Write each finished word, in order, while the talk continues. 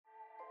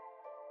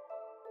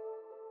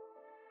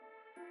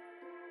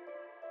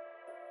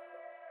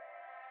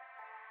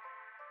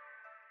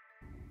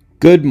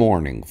Good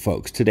morning,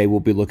 folks. Today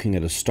we'll be looking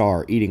at a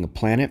star eating a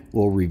planet.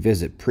 We'll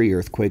revisit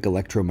pre-earthquake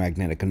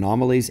electromagnetic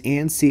anomalies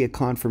and see a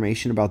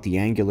confirmation about the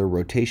angular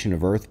rotation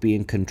of Earth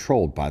being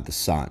controlled by the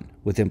Sun,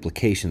 with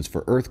implications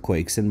for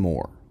earthquakes and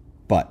more.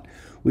 But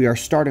we are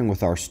starting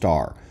with our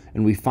star,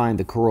 and we find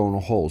the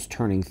coronal holes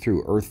turning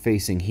through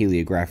Earth-facing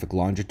heliographic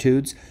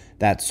longitudes.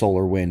 That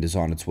solar wind is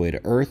on its way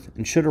to Earth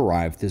and should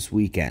arrive this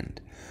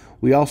weekend.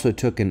 We also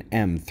took an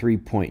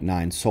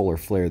M3.9 solar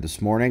flare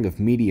this morning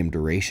of medium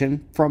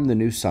duration from the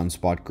new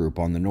sunspot group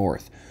on the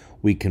north.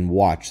 We can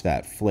watch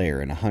that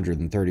flare in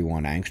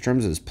 131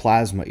 angstroms as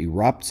plasma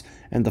erupts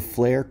and the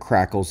flare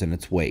crackles in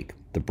its wake,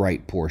 the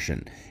bright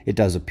portion. It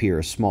does appear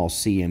a small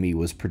CME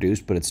was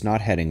produced, but it's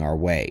not heading our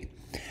way.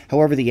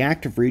 However, the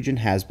active region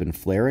has been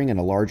flaring, and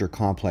a larger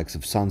complex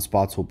of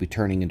sunspots will be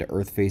turning into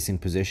Earth-facing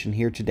position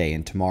here today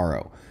and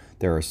tomorrow.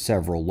 There are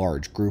several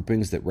large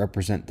groupings that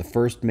represent the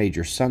first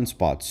major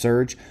sunspot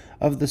surge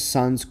of the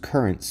Sun's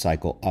current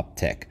cycle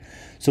uptick.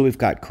 So we've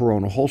got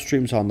coronal hole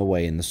streams on the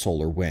way in the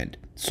solar wind.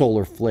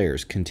 Solar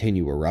flares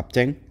continue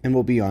erupting, and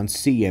we'll be on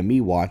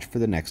CME watch for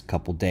the next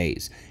couple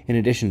days, in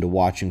addition to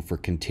watching for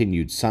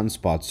continued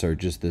sunspot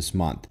surges this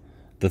month.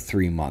 The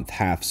 3-month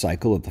half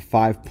cycle of the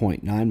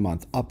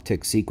 5.9-month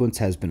uptick sequence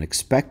has been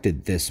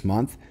expected this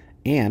month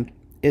and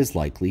is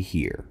likely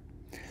here.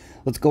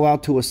 Let's go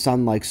out to a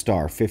sun-like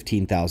star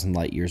 15,000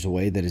 light-years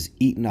away that has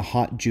eaten a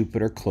hot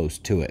Jupiter close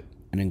to it.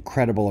 An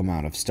incredible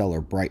amount of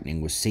stellar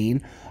brightening was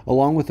seen,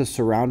 along with a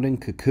surrounding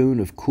cocoon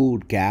of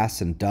cooled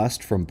gas and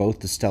dust from both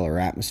the stellar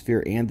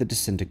atmosphere and the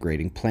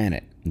disintegrating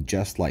planet. And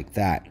just like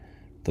that,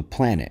 the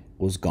planet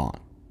was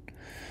gone.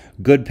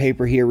 Good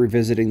paper here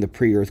revisiting the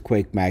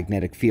pre-earthquake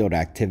magnetic field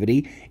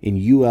activity. In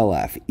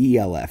ULF,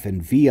 ELF,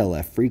 and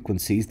VLF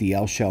frequencies, the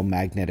L-shell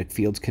magnetic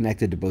fields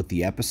connected to both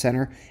the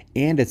epicenter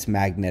and its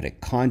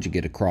magnetic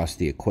conjugate across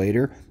the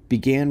equator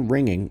began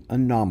ringing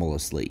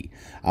anomalously.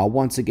 I'll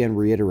once again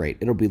reiterate,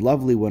 it'll be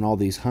lovely when all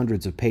these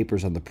hundreds of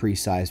papers on the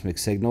pre-seismic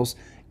signals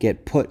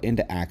get put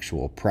into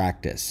actual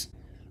practice.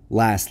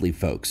 Lastly,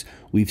 folks,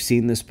 we've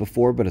seen this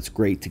before, but it's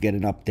great to get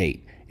an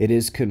update. It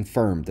is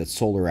confirmed that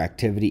solar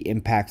activity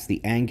impacts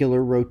the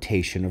angular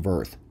rotation of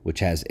Earth,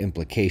 which has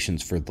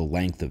implications for the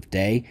length of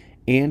day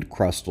and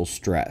crustal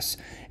stress.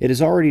 It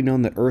is already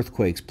known that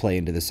earthquakes play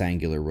into this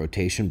angular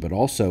rotation, but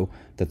also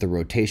that the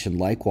rotation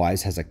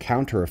likewise has a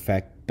counter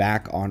effect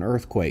back on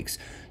earthquakes.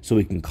 So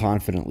we can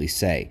confidently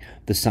say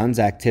the Sun's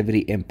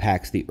activity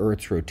impacts the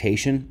Earth's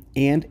rotation,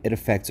 and it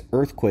affects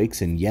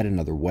earthquakes in yet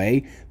another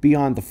way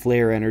beyond the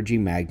flare energy,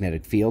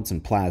 magnetic fields,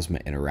 and plasma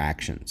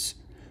interactions.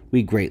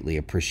 We greatly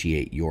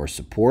appreciate your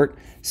support.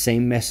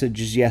 Same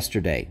message as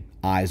yesterday,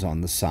 eyes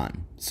on the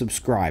sun.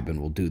 Subscribe and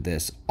we'll do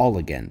this all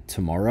again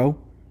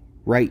tomorrow,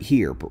 right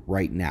here, but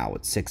right now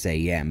at 6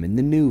 a.m. in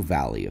the new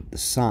Valley of the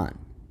Sun.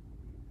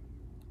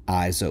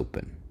 Eyes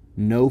open,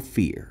 no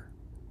fear.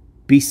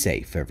 Be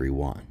safe,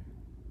 everyone.